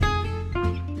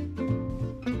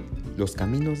Los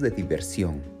caminos de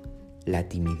diversión, la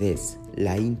timidez,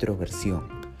 la introversión,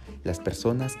 las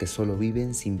personas que solo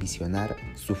viven sin visionar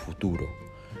su futuro,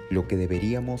 lo que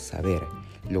deberíamos saber,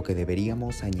 lo que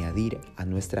deberíamos añadir a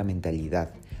nuestra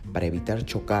mentalidad para evitar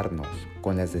chocarnos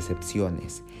con las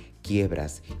decepciones,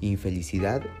 quiebras,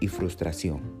 infelicidad y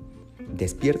frustración.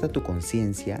 Despierta tu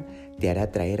conciencia te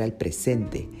hará traer al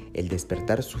presente el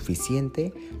despertar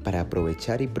suficiente para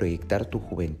aprovechar y proyectar tu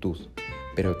juventud,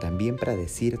 pero también para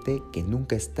decirte que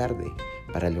nunca es tarde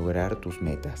para lograr tus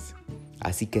metas.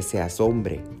 Así que seas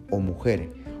hombre o mujer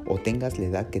o tengas la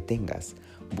edad que tengas,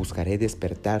 buscaré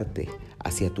despertarte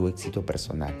hacia tu éxito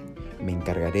personal. Me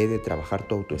encargaré de trabajar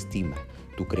tu autoestima,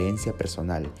 tu creencia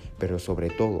personal, pero sobre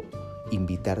todo,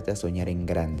 invitarte a soñar en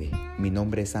grande. Mi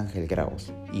nombre es Ángel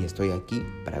Graos y estoy aquí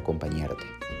para acompañarte.